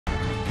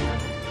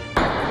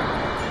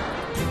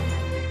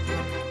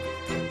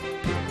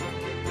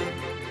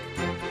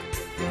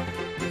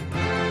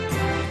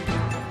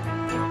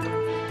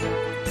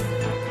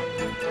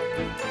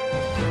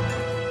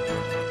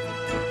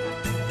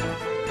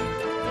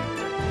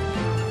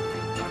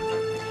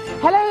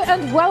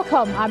and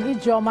welcome. I'm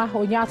Ijoma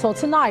Onyato.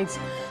 Tonight,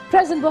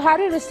 President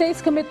Buhari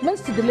restates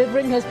commitments to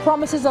delivering his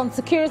promises on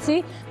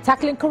security,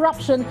 tackling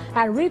corruption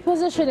and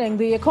repositioning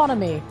the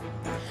economy.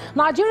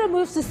 Nigeria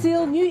moves to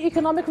seal new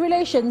economic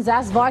relations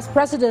as Vice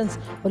President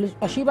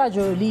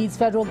Osinbajo leads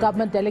federal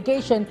government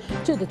delegation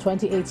to the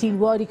 2018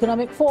 World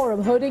Economic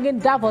Forum holding in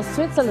Davos,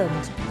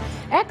 Switzerland.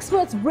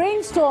 Experts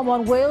brainstorm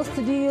on ways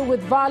to deal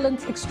with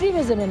violent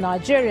extremism in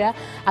Nigeria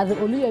at the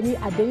Oluyemi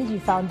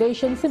Adeniji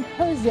Foundation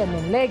Symposium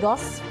in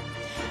Lagos.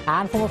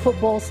 And former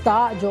football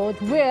star George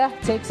Weah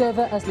takes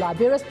over as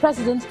Liberia's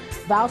president,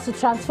 vows to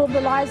transform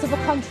the lives of the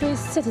country's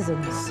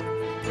citizens.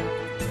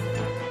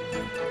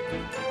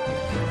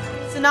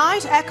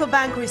 Tonight,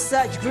 EcoBank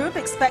Research Group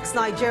expects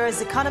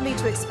Nigeria's economy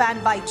to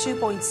expand by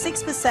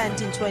 2.6%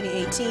 in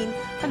 2018,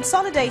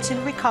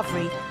 consolidating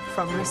recovery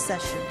from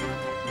recession.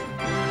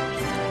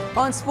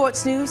 On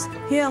sports news,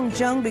 Hyung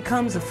Jung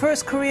becomes the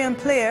first Korean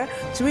player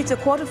to reach the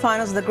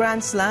quarterfinals of the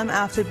Grand Slam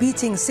after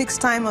beating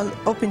six-time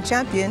Open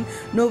champion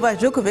Novak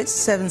Djokovic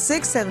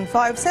 7-6, 7-5,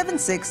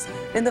 7-6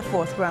 in the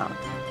fourth round.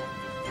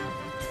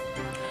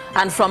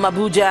 And from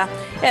Abuja,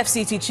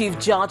 FCT Chief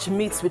Judge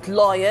meets with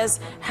lawyers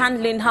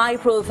handling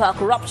high-profile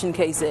corruption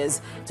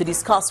cases to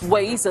discuss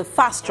ways of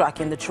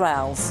fast-tracking the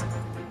trials.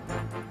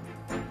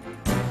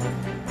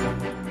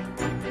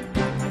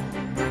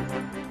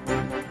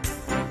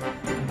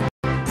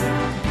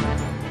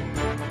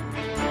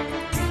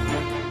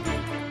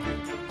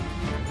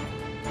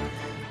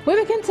 We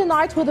begin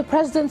tonight with the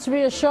president's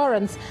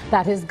reassurance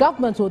that his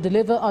government will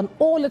deliver on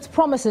all its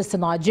promises to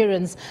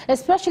Nigerians,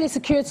 especially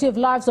security of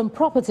lives and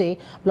property,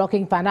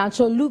 blocking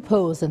financial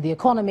loopholes in the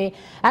economy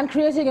and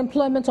creating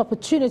employment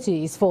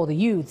opportunities for the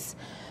youths.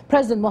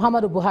 President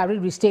Muhammadu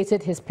Buhari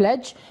restated his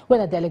pledge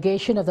when a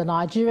delegation of the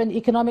Nigerian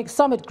Economic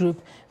Summit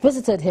Group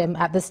visited him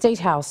at the State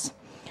House.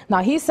 Now,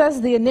 he says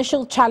the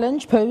initial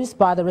challenge posed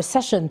by the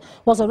recession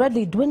was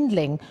already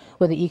dwindling,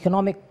 with the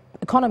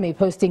economy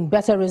posting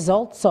better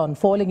results on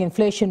falling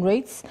inflation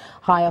rates,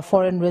 higher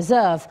foreign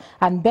reserve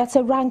and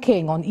better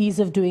ranking on ease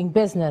of doing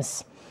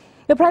business.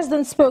 The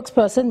president's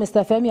spokesperson,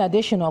 Mr. Femi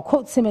Adesina,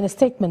 quotes him in a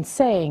statement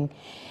saying,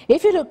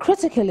 "If you look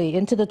critically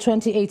into the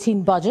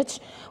 2018 budget,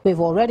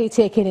 we've already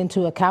taken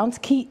into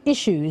account key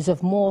issues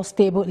of more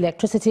stable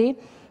electricity,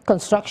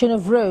 construction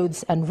of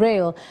roads and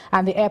rail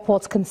and the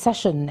airport's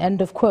concession,"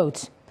 end of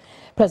quote.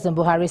 President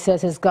Buhari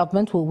says his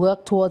government will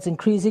work towards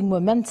increasing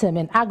momentum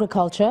in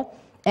agriculture,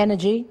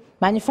 energy,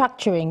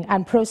 manufacturing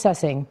and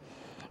processing.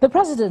 The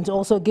president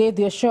also gave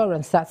the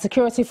assurance that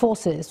security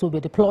forces will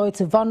be deployed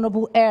to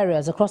vulnerable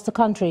areas across the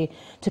country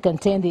to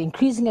contain the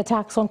increasing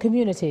attacks on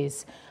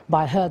communities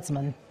by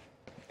herdsmen.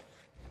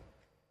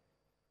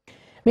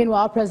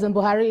 Meanwhile, President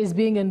Buhari is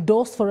being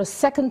endorsed for a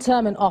second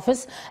term in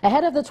office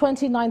ahead of the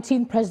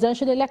 2019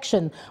 presidential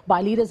election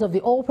by leaders of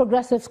the All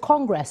Progressives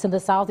Congress in the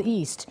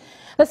Southeast.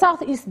 The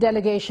Southeast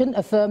delegation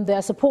affirmed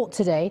their support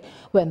today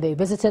when they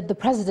visited the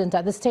president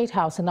at the State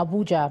House in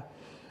Abuja.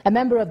 A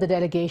member of the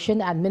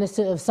delegation and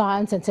Minister of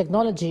Science and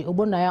Technology,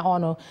 Ubunaya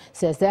Ono,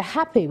 says they're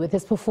happy with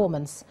his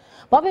performance,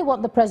 but they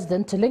want the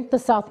president to link the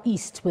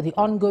Southeast with the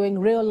ongoing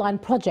rail line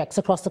projects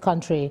across the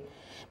country.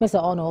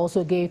 Mr. Ono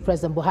also gave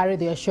President Buhari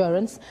the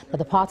assurance that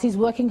the party is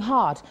working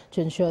hard to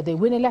ensure they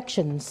win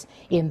elections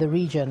in the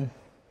region.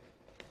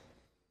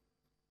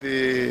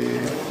 The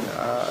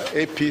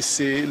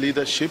APC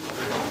leadership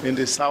in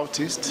the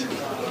Southeast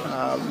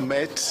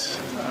met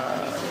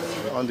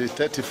on the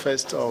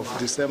 31st of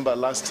December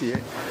last year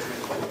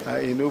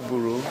in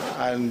Uburu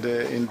and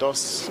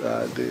endorsed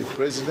the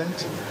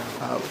president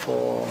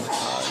for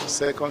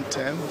second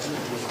term,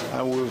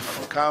 and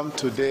we've come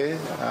today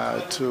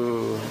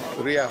to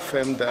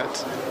reaffirm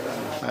that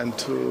and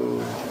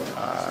to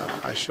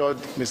assure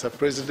Mr.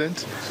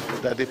 President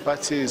that the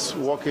party is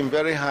working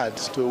very hard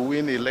to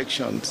win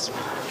elections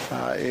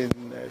in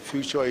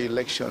future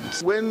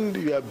elections. When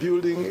you are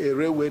building a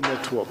railway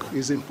network,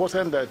 it's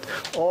important that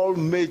all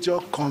major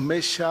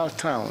commercial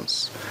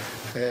towns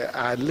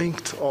are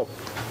linked up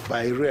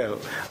by rail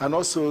and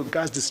also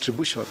gas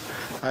distribution.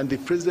 And the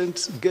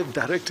president gave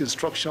direct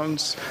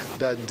instructions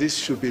that this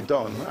should be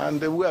done.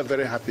 And we are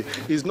very happy.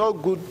 It's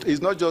not good,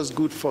 it's not just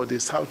good for the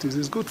Southeast,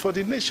 it's good for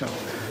the nation.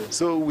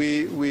 So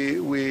we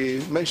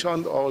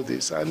mentioned all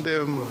this. And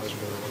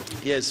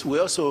yes, we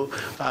also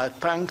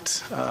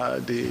thanked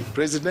the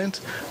president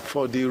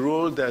for the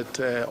role that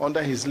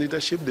under his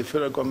leadership the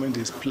federal government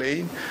is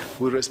playing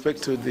with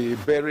respect to the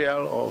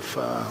burial of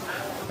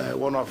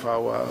one of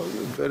our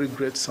very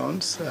great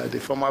sons, the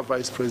former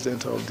vice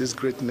president of this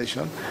great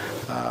nation,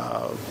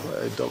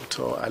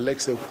 Dr.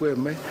 Alex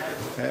Ekwueme.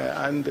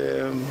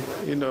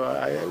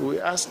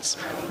 We asked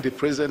the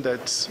president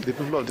that the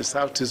people of the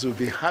Southeast will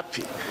be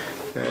happy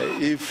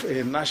if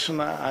a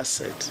national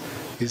asset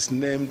is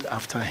named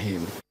after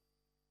him.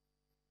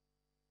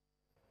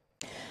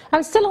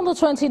 And still on the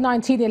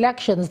 2019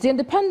 elections, the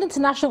Independent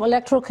National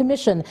Electoral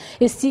Commission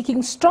is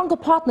seeking stronger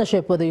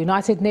partnership with the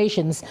United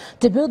Nations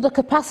to build the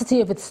capacity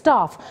of its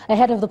staff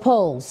ahead of the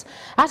polls.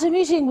 At a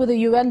meeting with the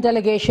UN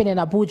delegation in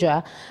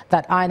Abuja,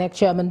 that INEC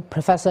chairman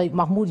Professor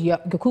Mahmoud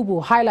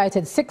Yakubu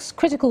highlighted 6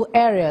 critical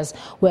areas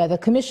where the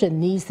Commission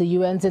needs the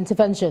UN's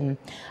intervention.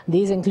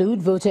 These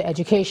include voter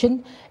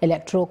education,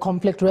 electoral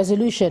conflict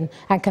resolution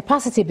and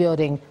capacity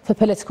building for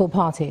political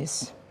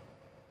parties.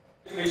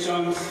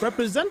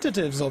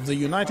 Representatives of the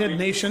United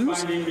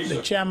Nations, the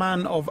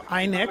chairman of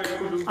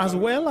INEC, as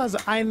well as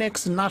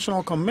INEC's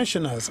national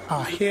commissioners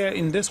are here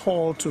in this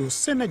hall to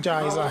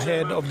synergize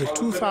ahead of the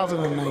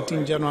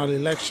 2019 general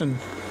election.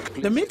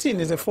 The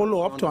meeting is a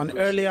follow-up to an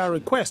earlier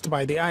request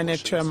by the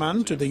INEC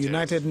chairman to the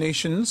United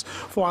Nations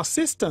for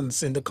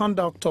assistance in the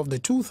conduct of the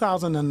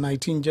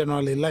 2019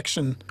 general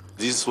election.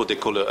 This is what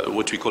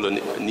we call a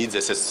needs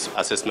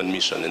assessment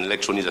mission, an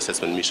electoral needs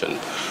assessment mission,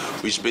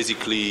 which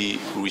basically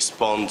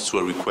responds to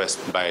a request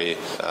by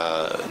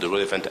the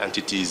relevant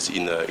entities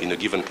in a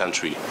given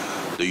country.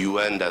 The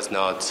UN does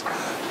not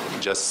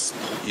just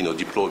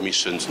deploy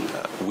missions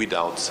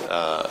without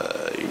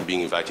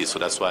being invited. So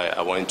that's why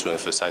I wanted to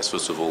emphasize,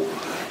 first of all,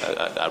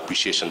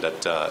 appreciation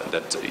that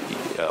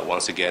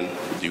once again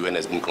the UN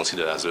has been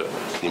considered as an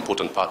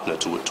important partner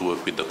to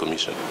work with the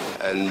Commission.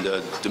 And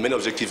the main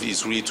objective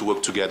is really to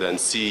work together and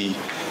see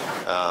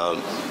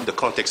the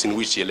context in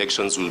which the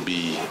elections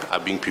are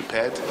being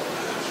prepared,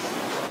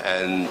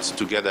 and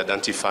together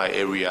identify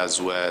areas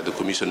where the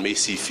Commission may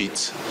see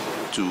fit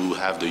to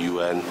have the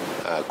UN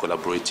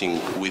collaborating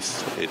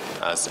with it,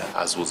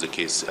 as was the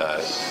case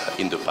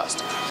in the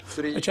past.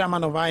 The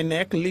chairman of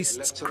INEC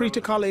lists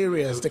critical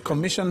areas the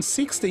Commission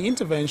seeks the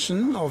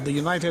intervention of the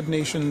United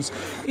Nations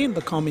in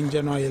the coming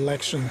general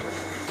election.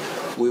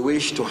 We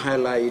wish to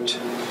highlight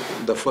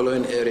the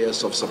following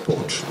areas of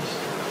support.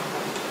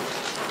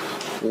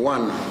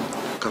 1.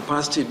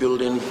 Capacity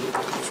building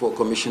for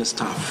Commission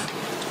staff.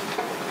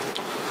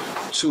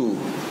 2.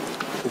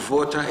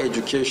 Voter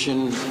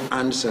education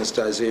and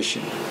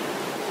sensitization.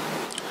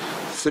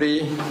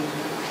 3.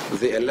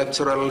 The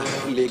electoral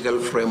legal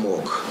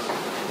framework.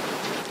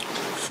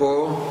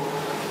 4.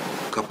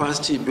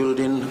 Capacity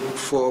building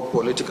for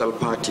political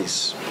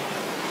parties.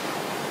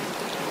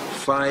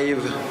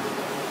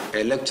 5.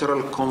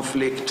 Electoral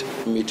conflict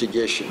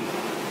mitigation.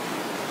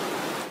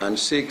 And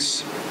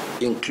 6.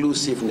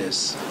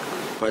 Inclusiveness,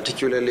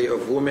 particularly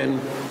of women,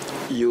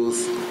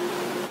 youth,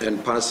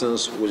 and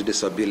persons with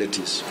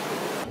disabilities.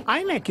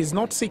 INEC is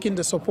not seeking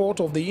the support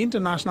of the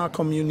international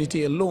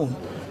community alone.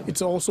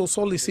 It's also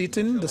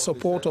soliciting the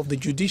support of the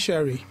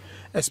judiciary,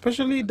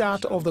 especially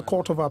that of the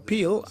Court of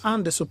Appeal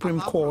and the Supreme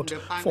Court,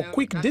 for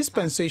quick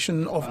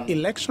dispensation of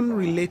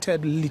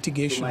election-related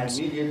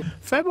litigations.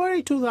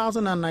 February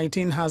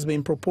 2019 has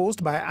been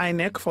proposed by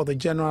INEC for the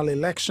general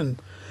election.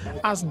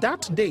 As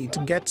that date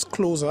gets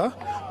closer,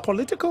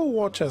 political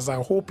watchers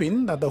are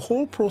hoping that the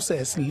whole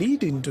process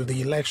leading to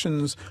the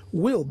elections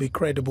will be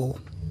credible.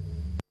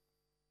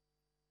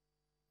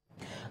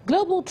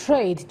 Global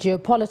trade,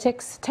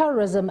 geopolitics,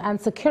 terrorism and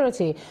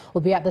security will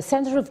be at the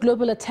center of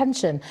global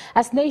attention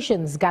as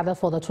nations gather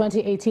for the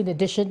 2018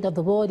 edition of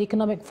the World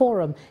Economic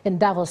Forum in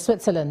Davos,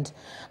 Switzerland.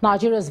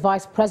 Nigeria's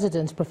Vice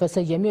President,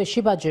 Professor Yemi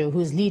Osinbajo, who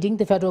is leading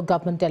the federal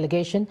government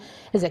delegation,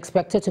 is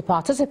expected to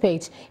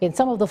participate in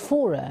some of the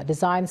fora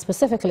designed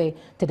specifically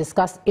to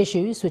discuss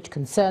issues which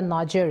concern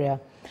Nigeria.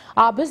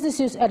 Our Business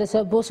News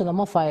editor, Bosun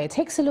Omofaye,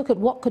 takes a look at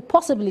what could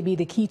possibly be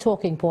the key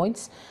talking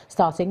points,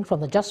 starting from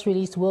the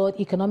just-released World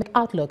Economic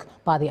Outlook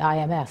by the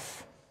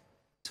IMF.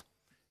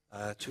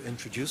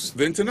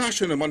 The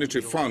International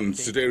Monetary Fund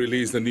today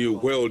released the new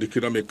World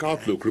Economic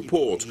Outlook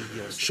report,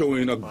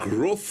 showing a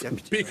growth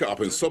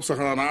pickup in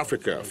sub-Saharan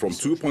Africa from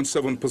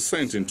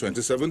 2.7% in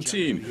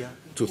 2017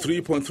 to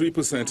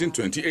 3.3% in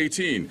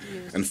 2018,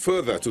 and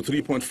further to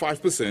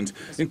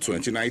 3.5% in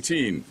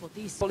 2019.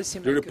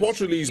 The report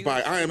released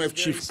by IMF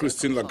Chief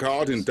Christine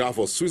Lagarde in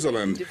Davos,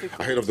 Switzerland,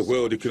 ahead of the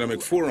World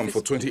Economic Forum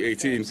for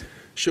 2018,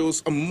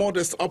 shows a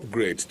modest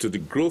upgrade to the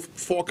growth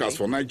forecast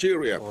for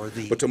Nigeria,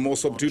 but a more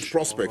subdued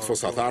prospect for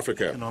South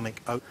Africa.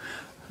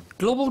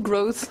 Global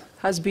growth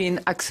has been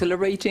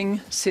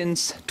accelerating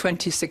since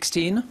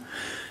 2016,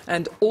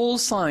 and all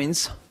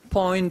signs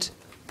point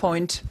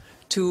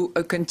to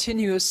a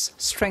continuous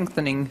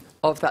strengthening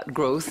of that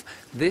growth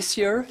this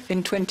year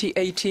in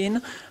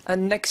 2018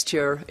 and next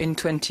year in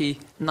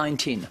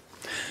 2019.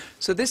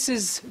 So this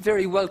is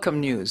very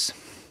welcome news.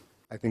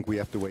 I think we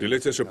have to wait. The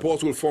latest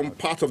report will form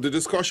part of the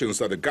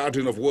discussions at the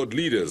gathering of world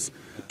leaders,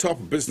 top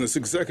business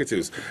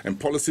executives and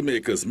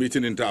policymakers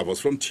meeting in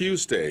Davos from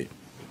Tuesday.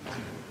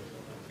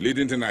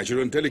 Leading the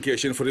Nigerian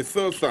delegation for the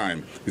third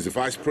time is the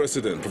Vice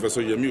President,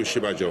 Professor Yemi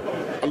Osinbajo,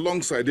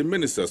 alongside the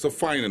Ministers of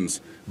Finance,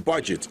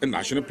 Budget and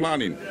National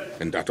Planning,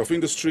 and that of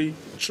Industry,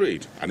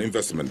 Trade and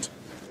Investment.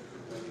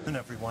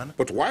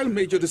 But while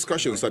major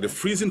discussions at the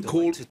freezing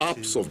cold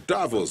Alps of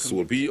Davos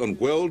will be on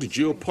world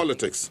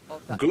geopolitics,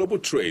 global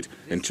trade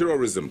and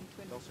terrorism,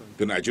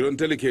 The Nigerian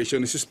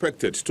delegation is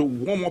expected to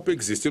warm up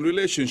existing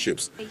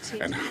relationships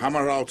and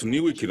hammer out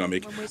new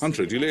economic and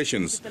trade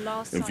relations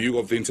in view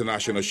of the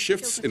international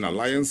shifts in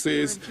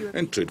alliances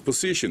and trade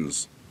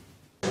positions.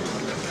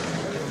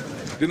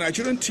 The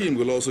Nigerian team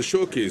will also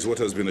showcase what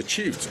has been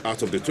achieved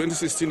out of the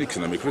 2016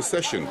 economic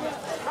recession,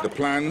 the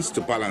plans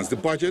to balance the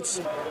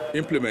budgets,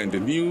 implement the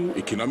new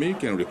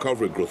economic and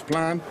recovery growth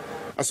plan,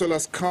 as well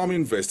as calm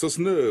investors'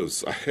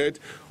 nerves ahead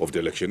of the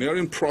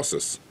electioneering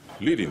process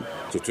leading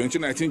to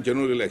 2019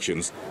 general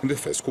elections in the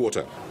first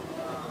quarter.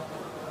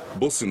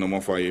 Bosin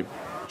Omofaye,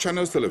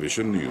 Channels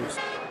Television News.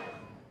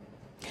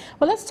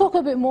 Well, let's talk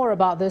a bit more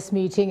about this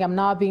meeting. I'm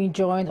now being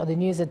joined on the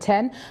news at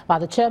 10 by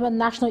the Chairman,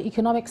 National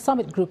Economic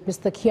Summit Group,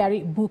 Mr.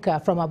 Kyari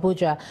Buka from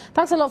Abuja.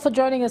 Thanks a lot for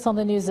joining us on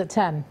the news at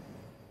 10.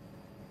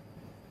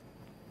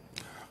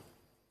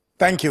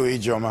 Thank you,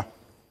 Ijoma.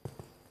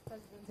 The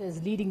President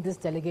is leading this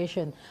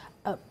delegation.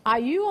 Are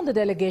you on the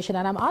delegation?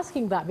 And I'm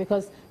asking that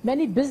because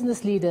many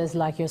business leaders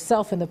like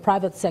yourself in the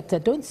private sector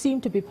don't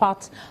seem to be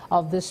part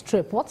of this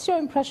trip. What's your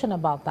impression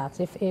about that?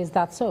 Is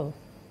that so?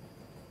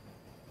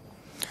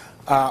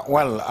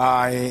 Well,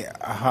 I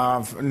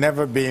have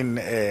never been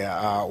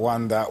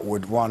one that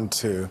would want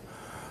to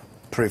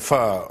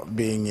prefer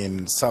being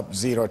in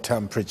sub-zero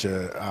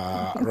temperature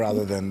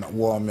rather than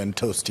warm and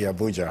toasty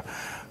Abuja.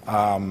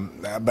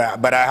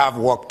 But I have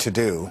work to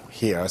do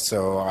here,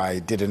 so I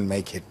didn't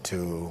make it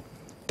to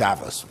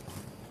Davos.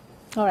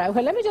 All right.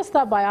 Well, let me just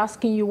start by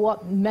asking you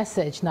what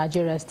message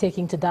Nigeria is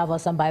taking to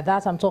Davos, and by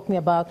that I'm talking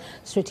about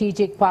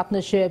strategic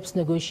partnerships,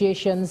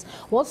 negotiations.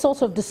 What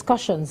sorts of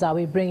discussions are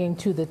we bringing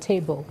to the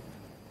table?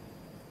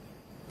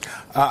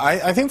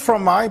 I think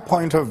from my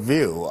point of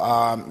view,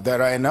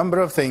 there are a number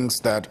of things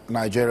that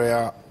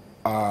Nigeria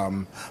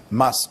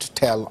must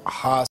tell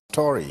her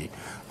story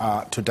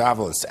to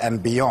Davos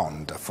and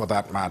beyond, for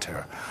that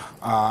matter.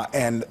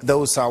 And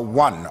those are,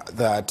 one,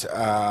 that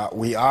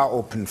we are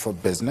open for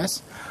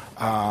business.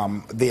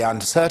 The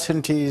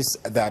uncertainties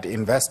that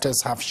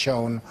investors have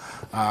shown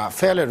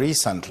fairly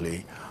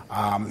recently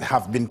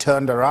have been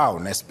turned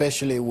around,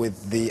 especially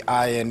with the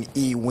INE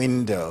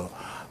window,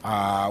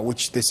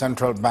 which the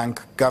central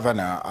bank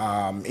governor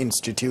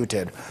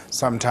instituted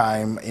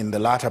sometime in the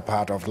latter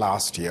part of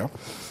last year.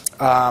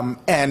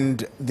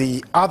 And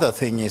the other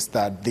thing is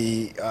that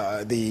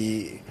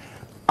the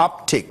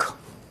uptick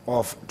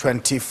of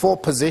 24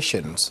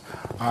 positions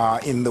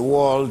in the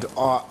world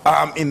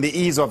in the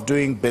ease of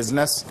doing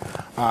business,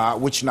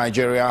 which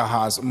Nigeria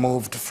has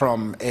moved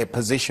from a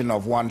position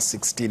of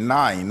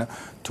 169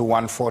 to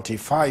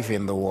 145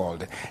 in the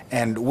world.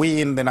 And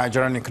we in the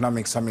Nigerian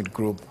Economic Summit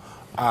Group,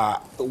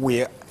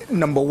 we,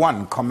 number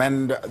one,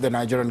 commend the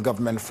Nigerian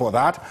government for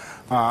that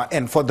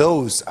and for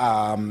those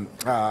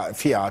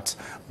fiats,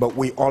 but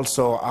we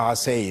also are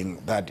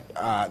saying that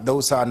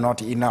those are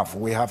not enough.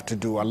 We have to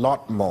do a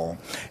lot more,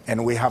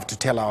 and we have to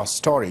tell our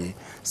story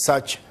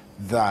such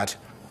that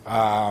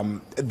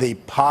the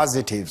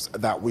positives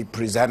that we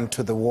present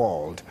to the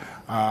world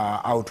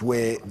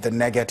outweigh the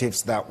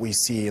negatives that we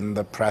see in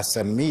the press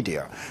and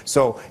media.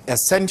 So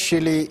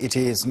essentially it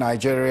is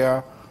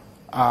Nigeria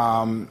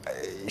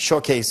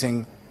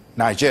showcasing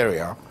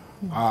Nigeria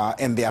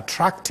and the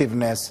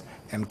attractiveness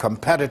and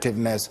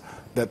competitiveness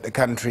that the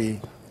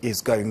country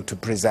is going to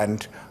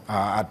present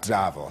at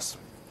Davos.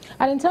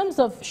 And in terms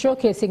of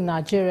showcasing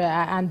Nigeria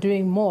and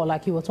doing more,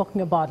 like you were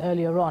talking about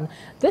earlier on,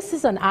 this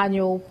is an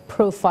annual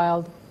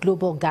profiled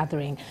global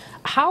gathering.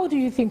 How do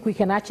you think we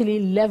can actually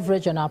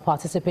leverage on our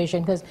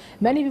participation? Because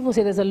many people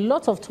say there's a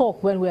lot of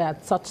talk when we're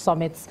at such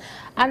summits,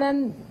 and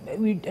then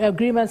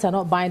agreements are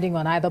not binding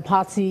on either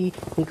party.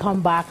 We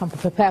come back and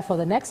prepare for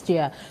the next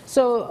year.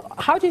 So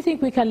how do you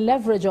think we can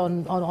leverage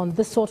on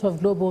this sort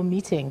of global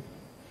meeting?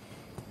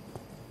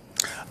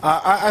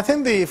 I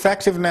think the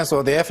effectiveness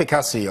or the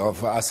efficacy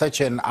of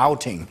such an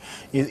outing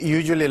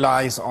usually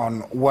lies on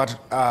what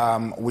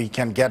we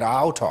can get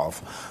out of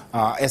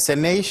as a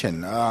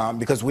nation,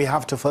 because we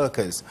have to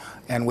focus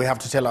and we have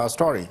to tell our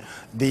story.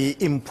 The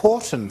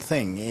important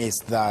thing is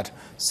that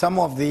some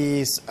of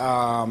these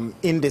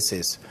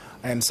indices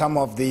and some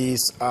of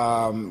these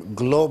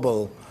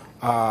global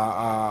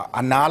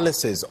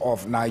analysis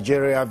of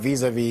Nigeria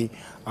vis-a-vis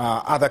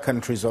other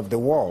countries of the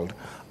world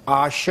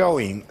are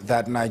showing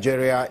that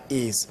Nigeria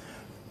is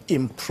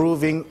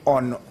improving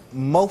on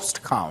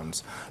most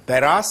counts.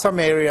 There are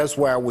some areas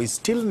where we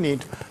still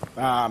need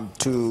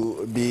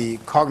to be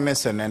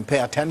cognizant and pay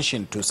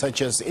attention to,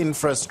 such as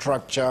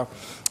infrastructure,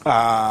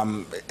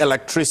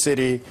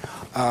 electricity,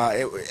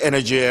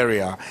 energy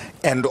area,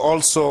 and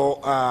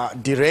also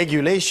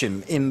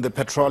deregulation in the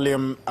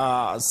petroleum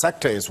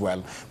sector as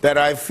well. There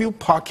are a few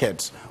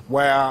pockets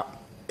where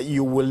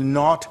you will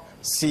not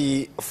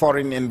see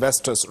foreign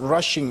investors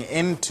rushing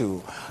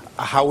into.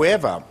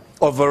 However,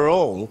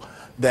 overall,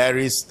 there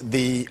is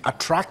the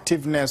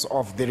attractiveness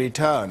of the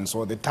returns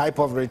or the type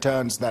of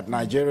returns that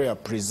Nigeria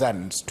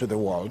presents to the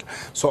world.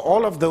 So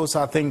all of those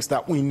are things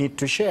that we need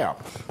to share.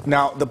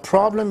 Now, the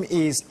problem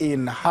is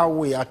in how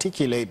we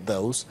articulate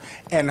those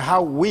and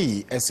how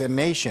we as a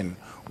nation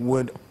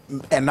would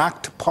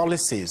enact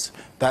policies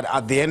that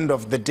at the end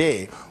of the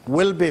day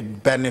will be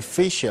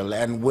beneficial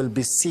and will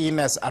be seen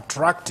as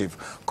attractive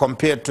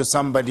compared to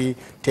somebody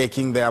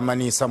taking their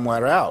money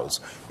somewhere else.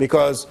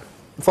 Because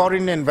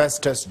foreign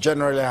investors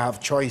generally have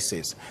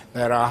choices.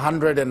 There are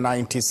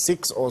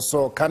 196 or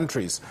so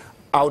countries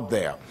out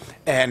there.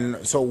 And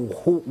so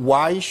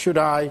why should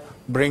I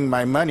bring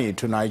my money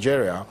to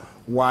Nigeria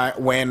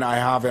when I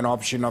have an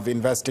option of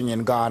investing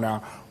in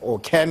Ghana or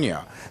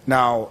Kenya?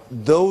 Now,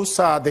 those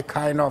are the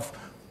kind of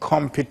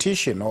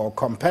competition or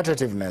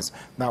competitiveness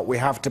that we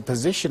have to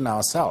position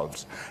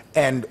ourselves.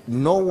 And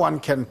no one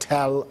can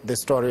tell the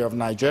story of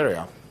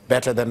Nigeria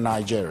better than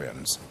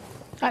Nigerians.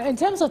 In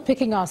terms of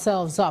picking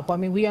ourselves up, I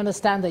mean, we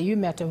understand that you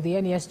met with the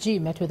NESG,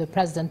 met with the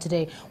president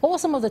today. What were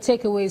some of the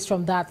takeaways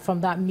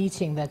from that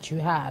meeting that you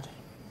had?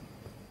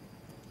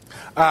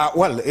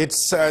 Well,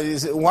 it's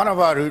one of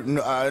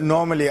our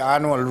normally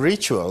annual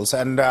rituals,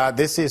 and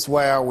this is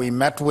where we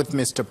met with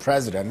Mr.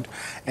 President,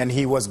 and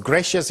he was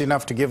gracious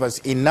enough to give us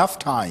enough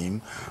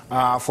time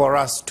for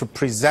us to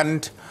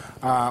present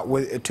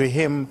to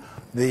him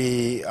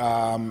the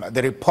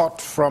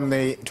report from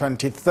the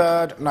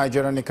 23rd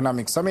Nigerian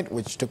Economic Summit,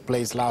 which took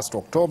place last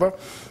October,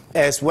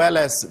 as well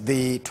as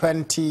the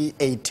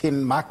 2018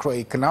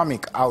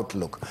 macroeconomic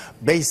outlook,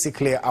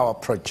 basically our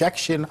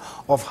projection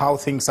of how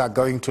things are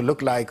going to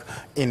look like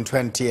in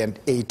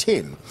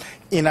 2018.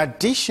 In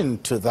addition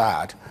to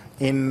that,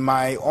 in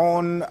my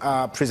own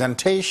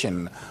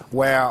presentation,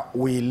 where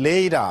we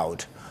laid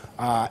out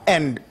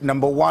and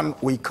number one,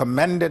 we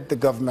commended the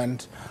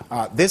government,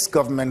 this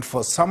government,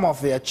 for some of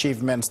the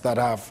achievements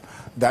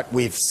that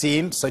we've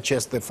seen, such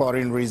as the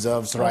foreign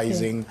reserves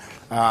rising,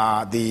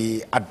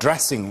 the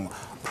addressing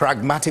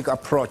pragmatic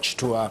approach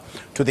to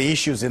the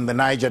issues in the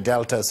Niger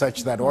Delta,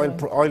 such that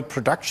oil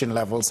production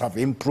levels have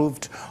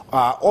improved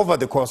over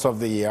the course of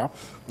the year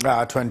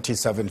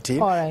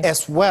 2017,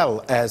 as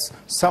well as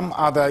some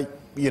other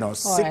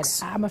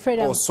six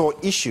or so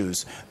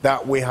issues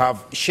that we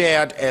have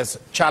shared as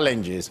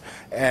challenges.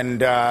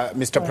 And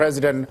Mr.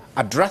 President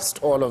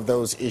addressed all of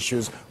those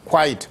issues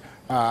quite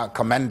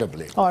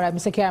commendably. All right,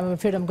 Mr. K, I'm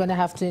afraid I'm going to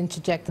have to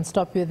interject and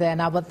stop you there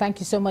now, but thank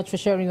you so much for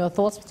sharing your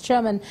thoughts.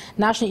 Chairman,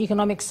 National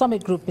Economic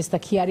Summit Group, Mr.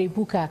 Kyari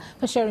Buka,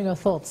 for sharing your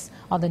thoughts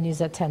on the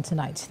news at 10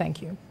 tonight.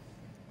 Thank you.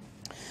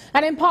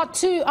 And in part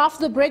two,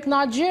 after the break,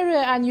 Nigeria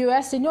and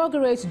US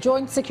inaugurate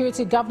Joint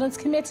Security Governance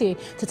Committee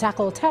to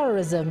tackle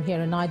terrorism here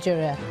in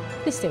Nigeria.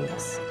 Please stay with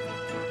us.